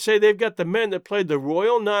and say they've got the men that played the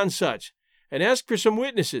Royal Nonsuch, and ask for some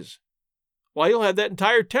witnesses. Why, you'll have that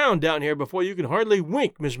entire town down here before you can hardly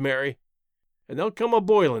wink, Miss Mary. And they'll come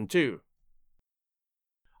a-boiling, too.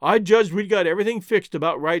 I judged we'd got everything fixed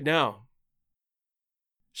about right now.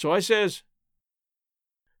 So I says,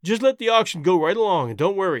 just let the auction go right along and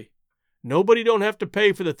don't worry. Nobody don't have to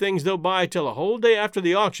pay for the things they'll buy till a whole day after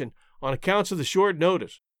the auction on accounts of the short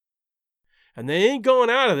notice. And they ain't going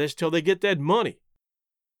out of this till they get that money.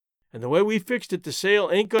 And the way we fixed it, the sale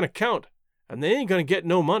ain't going to count, and they ain't going to get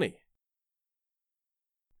no money.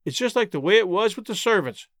 It's just like the way it was with the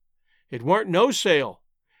servants. It warn't no sale,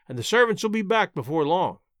 and the servants will be back before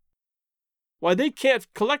long. Why, they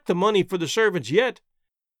can't collect the money for the servants yet.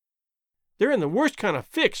 They're in the worst kind of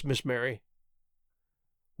fix, Miss Mary.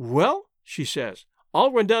 Well, she says,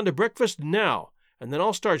 I'll run down to breakfast now, and then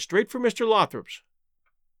I'll start straight for Mr. Lothrop's.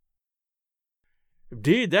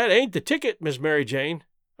 "'Deed, that ain't the ticket, Miss Mary Jane,"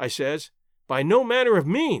 I says. "By no manner of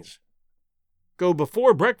means. Go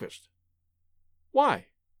before breakfast." "Why?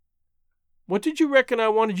 What did you reckon I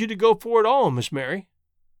wanted you to go for at all, Miss Mary?"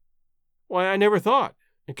 "Why, I never thought,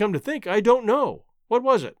 and come to think, I don't know. What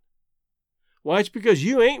was it?" "Why, it's because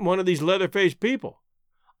you ain't one of these leather-faced people.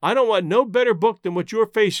 I don't want no better book than what your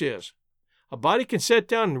face is. A body can set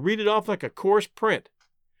down and read it off like a coarse print.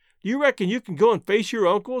 Do you reckon you can go and face your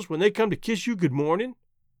uncles when they come to kiss you good morning?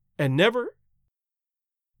 And never—"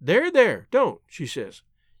 There, don't," she says.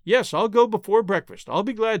 "Yes, I'll go before breakfast. I'll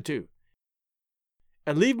be glad to."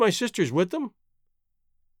 "And leave my sisters with them?"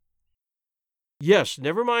 "Yes,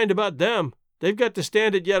 never mind about them. They've got to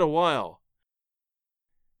stand it yet a while.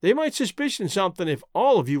 They might suspicion something if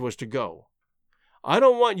all of you was to go. I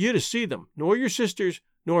don't want you to see them, nor your sisters,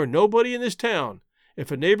 nor nobody in this town.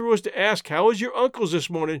 If a neighbor was to ask how was your uncles this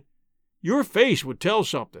morning, your face would tell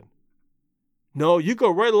something. No, you go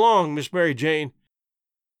right along, Miss Mary Jane,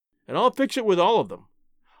 and I'll fix it with all of them.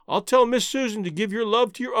 I'll tell Miss Susan to give your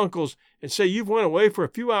love to your uncles and say you've went away for a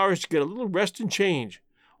few hours to get a little rest and change,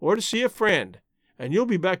 or to see a friend, and you'll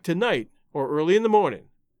be back tonight or early in the morning."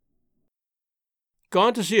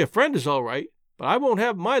 "Gone to see a friend is all right, but I won't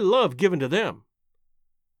have my love given to them."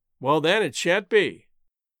 "Well, then, it shan't be."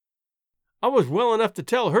 I was well enough to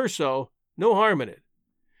tell her so, no harm in it.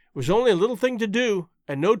 It was only a little thing to do,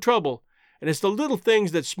 and no trouble, and it's the little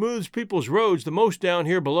things that smooths people's roads the most down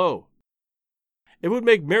here below. It would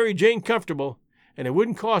make Mary Jane comfortable, and it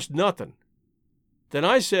wouldn't cost nothing. Then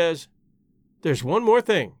I says, "There's one more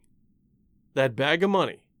thing. That bag of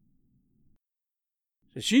money."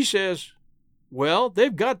 And she says, "Well,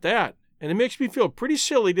 they've got that, and it makes me feel pretty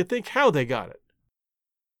silly to think how they got it."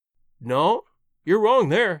 "No, you're wrong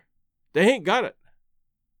there. They ain't got it."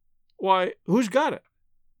 "Why, who's got it?"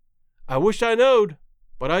 "I wish I knowed,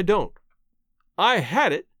 but I don't. I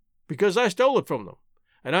had it because I stole it from them,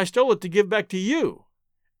 and I stole it to give back to you,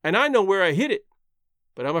 and I know where I hid it,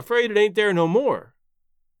 but I'm afraid it ain't there no more.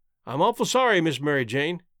 I'm awful sorry, Miss Mary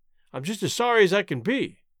Jane. I'm just as sorry as I can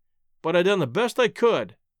be, but I done the best I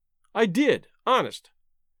could. I did, honest.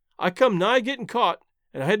 I come nigh getting caught,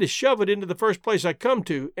 and I had to shove it into the first place I come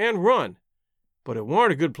to and run, but it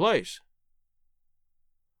warn't a good place."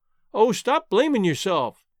 "Oh, stop blaming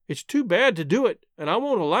yourself. It's too bad to do it, and I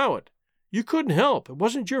won't allow it. You couldn't help. It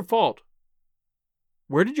wasn't your fault."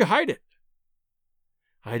 "Where did you hide it?"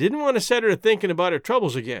 "I didn't want to set her to thinking about her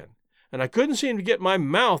troubles again, and I couldn't seem to get my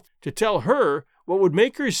mouth to tell her what would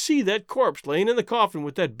make her see that corpse laying in the coffin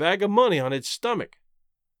with that bag of money on its stomach.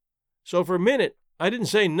 So for a minute I didn't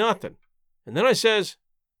say nothing, and then I says,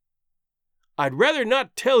 'I'd rather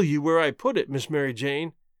not tell you where I put it, Miss Mary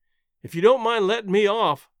Jane, if you don't mind letting me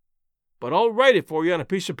off, but I'll write it for you on a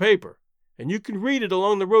piece of paper, and you can read it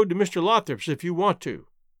along the road to Mr. Lothrop's if you want to.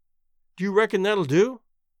 Do you reckon that'll do?'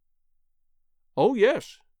 'Oh,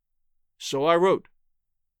 yes.' So I wrote.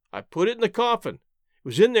 I put it in the coffin. It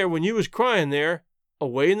was in there when you was crying there,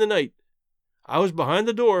 away in the night. I was behind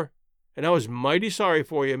the door, and I was mighty sorry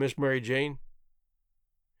for you, Miss Mary Jane.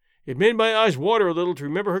 It made my eyes water a little to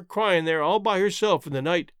remember her crying there all by herself in the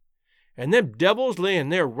night, and them devils laying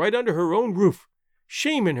there right under her own roof,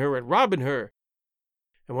 shaming her and robbing her.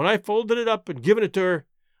 And when I folded it up and given it to her,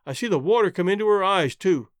 I see the water come into her eyes,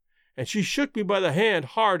 too, and she shook me by the hand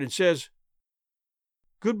hard and says,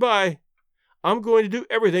 'Goodbye. I'm going to do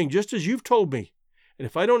everything just as you've told me, and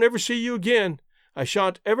if I don't ever see you again, I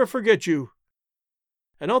shan't ever forget you.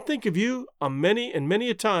 And I'll think of you a many and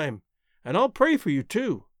many a time, and I'll pray for you,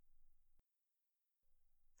 too.'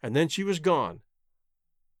 And then she was gone.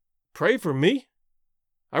 Pray for me?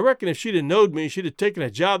 I reckon if she'd have knowed me, she'd have taken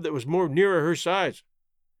a job that was more nearer her size.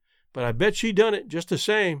 But I bet she done it just the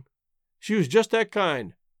same. She was just that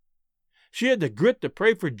kind. She had the grit to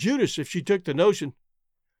pray for Judas if she took the notion.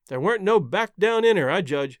 There weren't no back down in her, I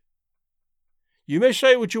judge. You may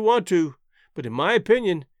say what you want to, but in my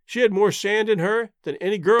opinion, she had more sand in her than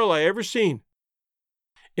any girl I ever seen.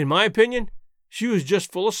 In my opinion, she was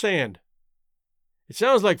just full of sand. It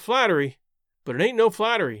sounds like flattery, but it ain't no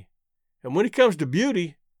flattery. And when it comes to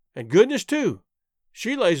beauty, and goodness too,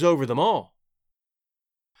 she lays over them all.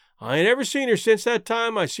 I ain't ever seen her since that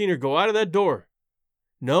time I seen her go out of that door.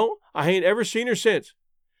 No, I ain't ever seen her since.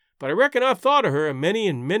 But I reckon I've thought of her a many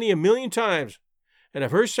and many a million times, and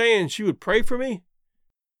of her saying she would pray for me.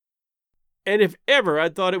 And if ever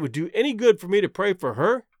I'd thought it would do any good for me to pray for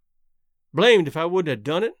her, blamed if I wouldn't have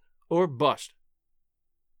done it, or bust.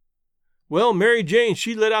 Well, Mary Jane,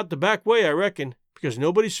 she let out the back way, I reckon, because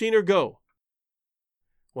nobody seen her go.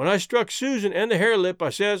 When I struck Susan and the hare lip,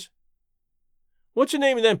 I says, 'What's the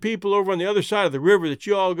name of them people over on the other side of the river that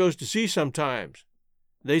you all goes to see sometimes?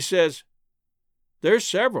 They says, "There's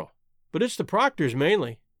several, but it's the Proctors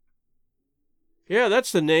mainly." "Yeah,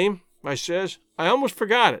 that's the name," I says. "I almost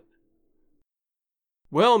forgot it."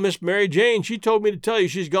 "Well, Miss Mary Jane, she told me to tell you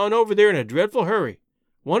she's gone over there in a dreadful hurry.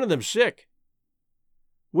 One of them's sick."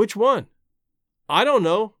 "Which one?" "I don't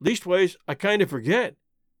know. Leastways, I kind of forget.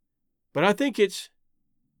 But I think it's...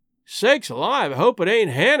 Sakes alive, I hope it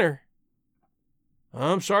ain't Hanner."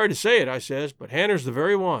 "I'm sorry to say it," I says, "but Hanner's the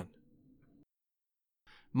very one."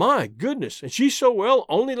 "My goodness, and she's so well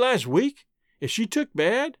only last week? Is she took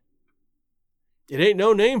bad?" "It ain't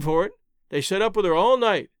no name for it. They set up with her all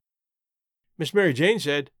night," Miss Mary Jane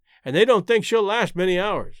said, "and they don't think she'll last many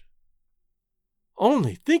hours."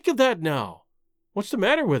 "Only think of that now! What's the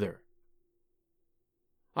matter with her?"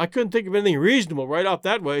 I couldn't think of anything reasonable right off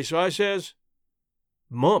that way, so I says,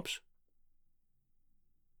 "Mumps."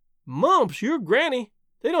 "Mumps? Your granny?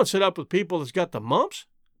 They don't set up with people that's got the mumps."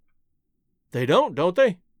 "They don't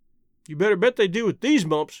they? You better bet they do with these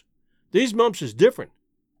mumps. These mumps is different.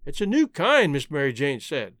 It's a new kind," Miss Mary Jane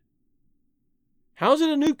said. "How's it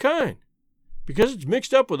a new kind?" "Because it's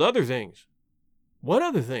mixed up with other things." "What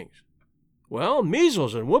other things?" "Well,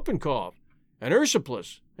 measles and whooping cough, and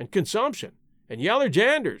ursiplus, and consumption, and yaller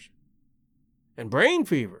janders, and brain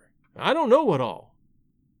fever. I don't know what all."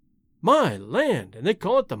 "My land, and they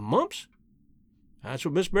call it the mumps?" "That's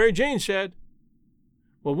what Miss Mary Jane said."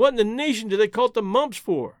 "Well, what in the nation do they call it the mumps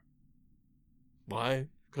for?" "Why,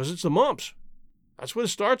 'cause it's the mumps. That's what it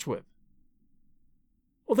starts with."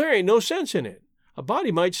 "Well, there ain't no sense in it. A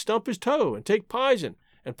body might stump his toe and take pison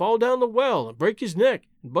and fall down the well and break his neck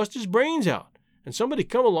and bust his brains out, and somebody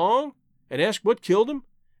come along and ask what killed him,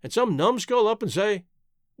 and some numbskull up and say,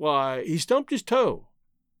 'Why, he stumped his toe.'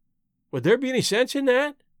 Would there be any sense in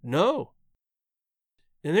that? No.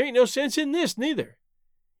 And there ain't no sense in this, neither.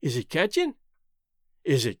 Is it catching?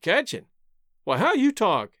 Is it catching? Why, how you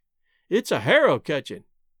talk! It's a harrow catching.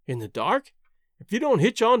 In the dark, if you don't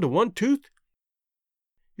hitch on to one tooth,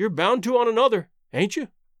 you're bound to on another, ain't you?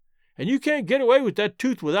 And you can't get away with that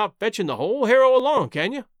tooth without fetching the whole harrow along,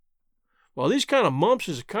 can you? Well, these kind of mumps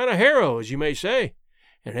is a kind of harrow, as you may say,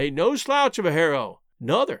 and it ain't no slouch of a harrow,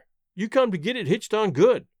 nuther. You come to get it hitched on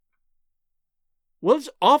good." "Well, it's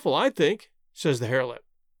awful, I think," says the harelip.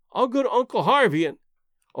 "I'll go to Uncle Harvey and—"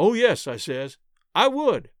 "Oh, yes," I says. "I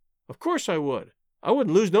would. Of course I would. I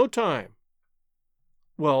wouldn't lose no time."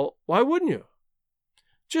 "Well, why wouldn't you?"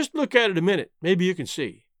 "Just look at it a minute. Maybe you can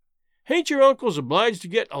see. Hain't your uncles obliged to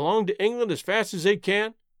get along to England as fast as they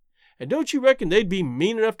can? And don't you reckon they'd be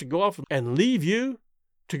mean enough to go off and leave you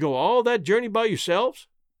to go all that journey by yourselves?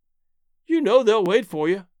 You know they'll wait for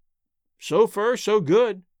you. So fur, so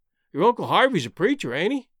good. Your Uncle Harvey's a preacher,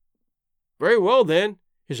 ain't he? Very well, then.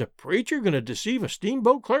 Is a preacher going to deceive a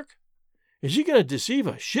steamboat clerk? Is he going to deceive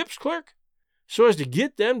a ship's clerk so as to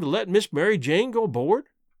get them to let Miss Mary Jane go aboard?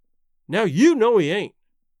 Now you know he ain't.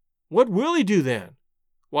 What will he do then?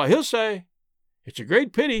 Why, he'll say, 'It's a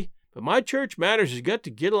great pity, but my church matters has got to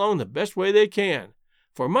get along the best way they can,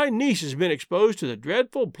 for my niece has been exposed to the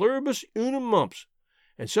dreadful pluribus unum mumps,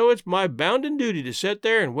 and so it's my bounden duty to sit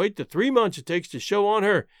there and wait the 3 months it takes to show on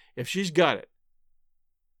her if she's got it.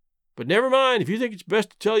 But never mind if you think it's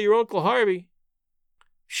best to tell your Uncle Harvey.'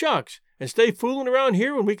 Shucks, and stay fooling around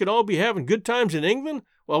here when we could all be having good times in England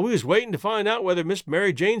while we was waiting to find out whether Miss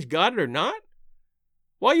Mary Jane's got it or not?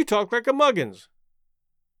 Why, you talk like a muggins.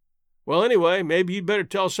 Well, anyway, maybe you'd better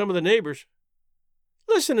tell some of the neighbors."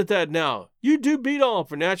 "Listen at that now. You do beat all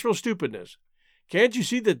for natural stupidness. Can't you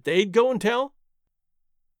see that they'd go and tell?"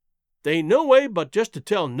 "They ain't no way but just to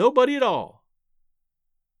tell nobody at all."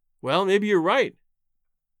 "Well, maybe you're right.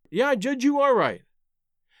 Yeah, I judge you are right.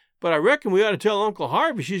 But I reckon we ought to tell Uncle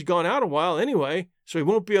Harvey she's gone out a while anyway, so he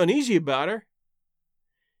won't be uneasy about her."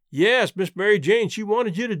 "Yes, Miss Mary Jane, she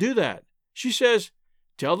wanted you to do that. She says,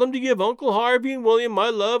 'Tell them to give Uncle Harvey and William my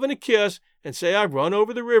love and a kiss, and say I've run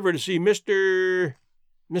over the river to see Mr.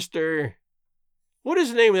 What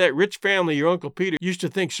is the name of that rich family your Uncle Peter used to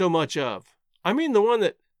think so much of? I mean the one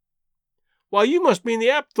that... Why, you must mean the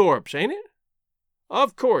Apthorps, ain't it?"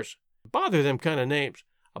 "Of course. Bother them kind of names.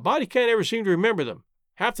 A body can't ever seem to remember them,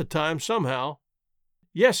 half the time, somehow."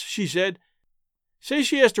 "Yes," she said. "Say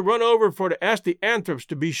she has to run over for to ask the Anthrops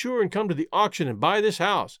to be sure and come to the auction and buy this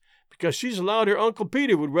house, because she's allowed her Uncle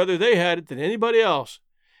Peter would rather they had it than anybody else,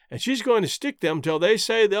 and she's going to stick them till they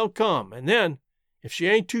say they'll come, and then, if she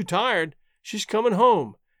ain't too tired, she's coming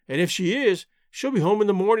home, and if she is, she'll be home in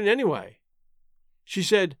the morning anyway. She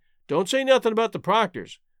said, 'Don't say nothing about the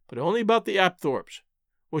Proctors, but only about the Apthorps,'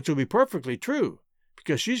 which will be perfectly true,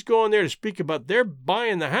 because she's going there to speak about their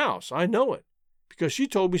buying the house. I know it, because she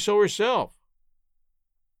told me so herself."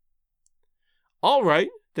 All right,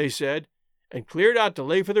 they said, and cleared out to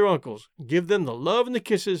lay for their uncles, give them the love and the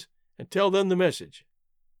kisses, and tell them the message.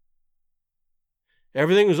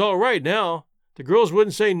 Everything was all right now. The girls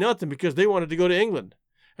wouldn't say nothing because they wanted to go to England,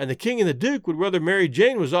 and the king and the duke would rather Mary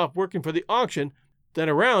Jane was off working for the auction than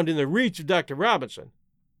around in the reach of Dr. Robinson.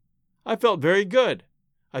 I felt very good.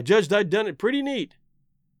 I judged I'd done it pretty neat.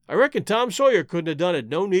 I reckon Tom Sawyer couldn't have done it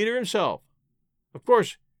no neater himself. Of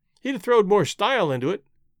course, he'd have throwed more style into it,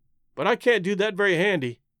 but I can't do that very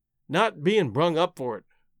handy, not being brung up for it.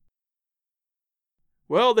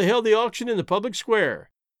 Well, they held the auction in the public square,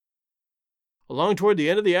 along toward the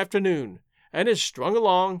end of the afternoon, and it strung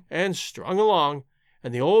along, and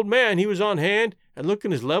the old man he was on hand and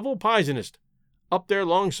looking as level pizenest, up there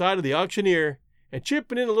alongside of the auctioneer, and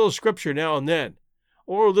chipping in a little scripture now and then,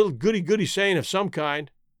 or a little goody-goody saying of some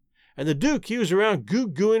kind. And the duke he was around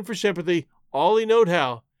goo-gooing for sympathy all he knowed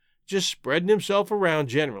how, just spreading himself around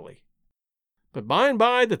generally. But by and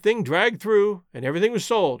by the thing dragged through, and everything was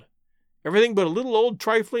sold, everything but a little old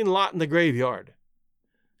trifling lot in the graveyard.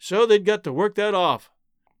 So they'd got to work that off.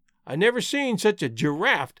 I never seen such a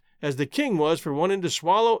giraffe as the king was for wanting to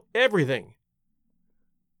swallow everything.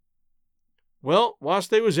 Well, whilst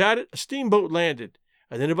they was at it, a steamboat landed,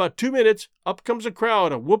 and in about 2 minutes up comes a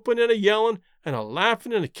crowd, a whooping and a yelling, and a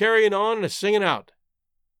laughing and a carrying on and a singing out.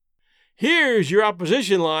 Here's your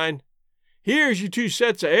opposition line. Here's your 2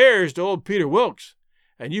 sets of heirs to old Peter Wilkes,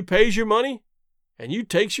 and you pays your money, and you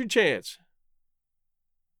takes your chance.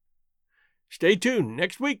 Stay tuned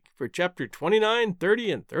next week for Chapter 29,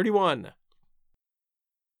 30, and 31.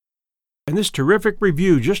 And this terrific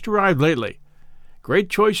review just arrived lately. Great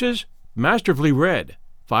choices, masterfully read,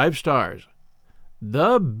 5 stars.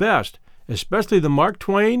 The best, especially the Mark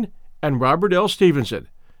Twain and Robert L. Stevenson.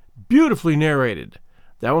 Beautifully narrated.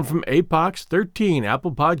 That one from Apox 13,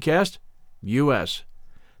 Apple Podcast, U.S.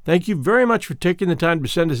 Thank you very much for taking the time to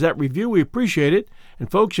send us that review. We appreciate it.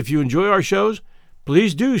 And folks, if you enjoy our shows,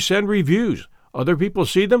 please do send reviews. Other people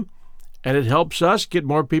see them, and it helps us get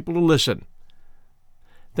more people to listen.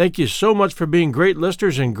 Thank you so much for being great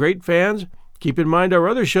listeners and great fans. Keep in mind our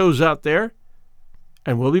other shows out there.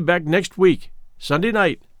 And we'll be back next week, Sunday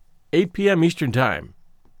night, 8 p.m. Eastern Time.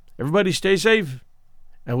 Everybody stay safe,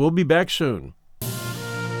 and we'll be back soon.